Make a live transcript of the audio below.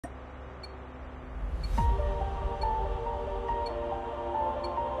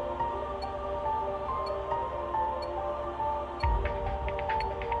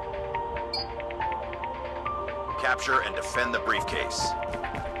capture and defend the briefcase.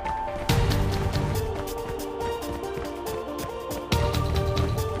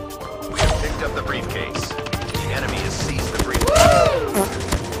 We have picked up the briefcase. The enemy has seized the briefcase.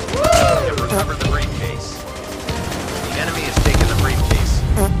 We have recovered the briefcase. The enemy has taken the briefcase.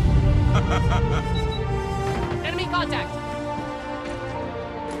 Enemy contact!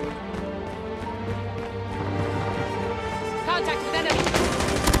 Contact with enemy!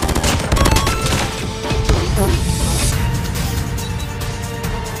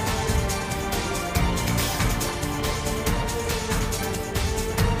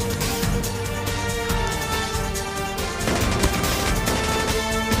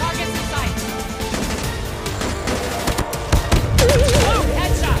 Targets in sight! Oh,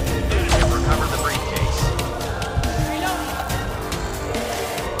 headshot! We have recovered the briefcase. Reloading!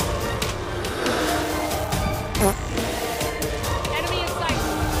 Enemy in sight!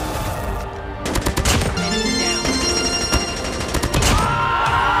 Enemy down!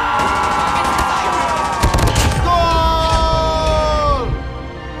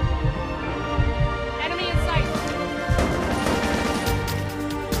 Enemy in sight!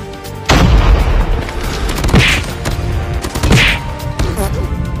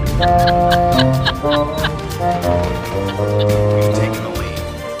 We've taken the lead.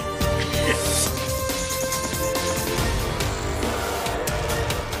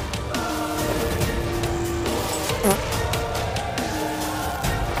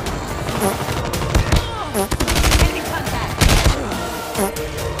 Enemy contact!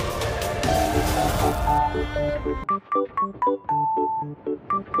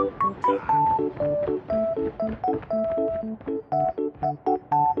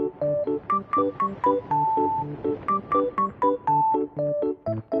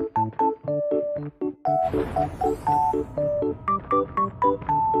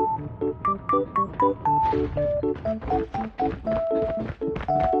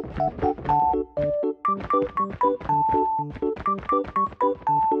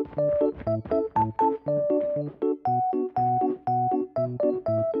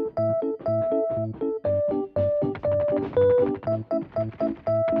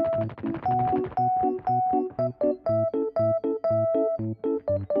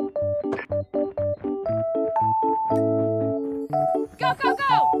 Go, go,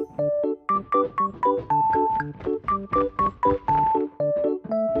 go!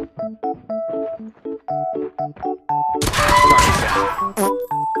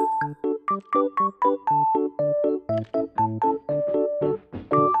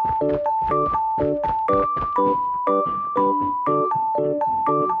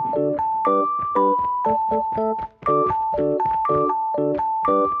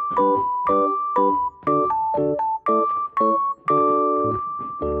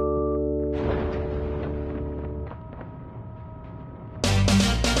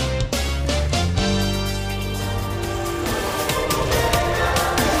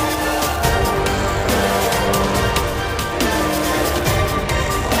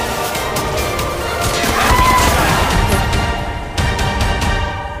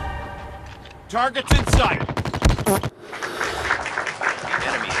 Target down. Targets in sight. The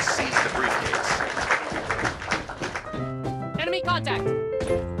enemy has seized the briefcase. Enemy contact!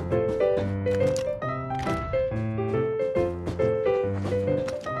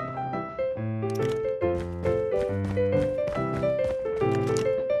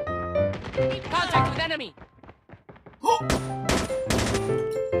 Contact with enemy!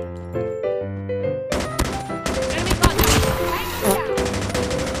 Enemy contact!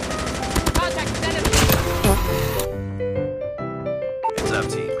 Contact with enemy! Heads up,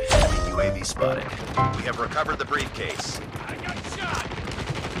 team. Enemy UAV spotted. We have recovered the briefcase. I got shot.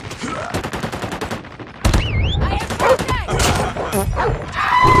 I am contact!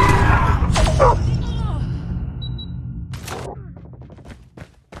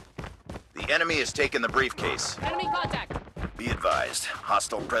 The enemy has taken the briefcase. Enemy contact! Be advised,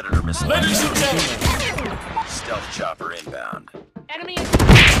 hostile predator missile. Ladies and gentlemen, Stealth chopper inbound. Enemy in...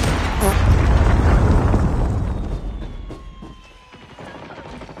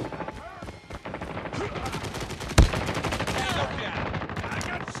 I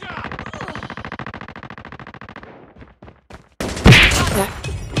got shot.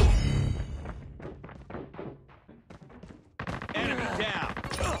 Enemy down.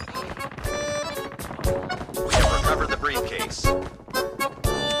 We have recovered the briefcase.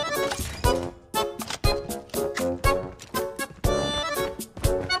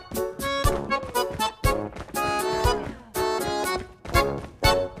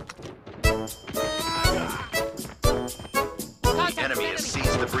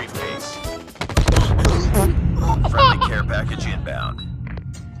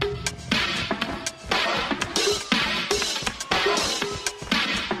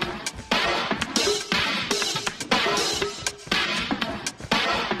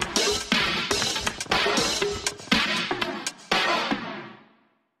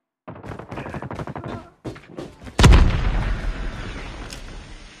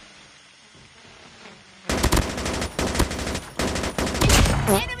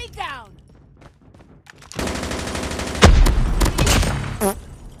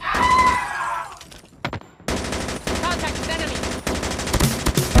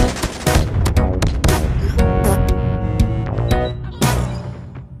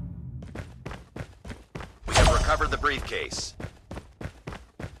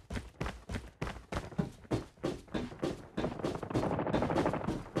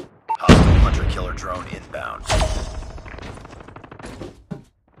 Killer drone inbound.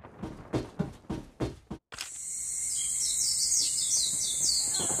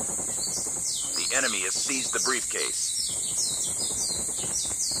 The enemy has seized the briefcase.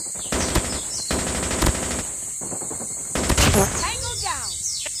 Tango down.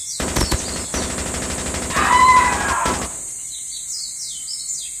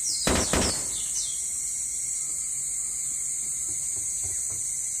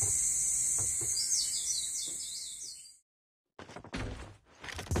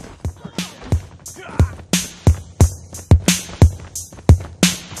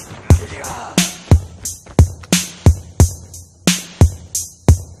 Yeah.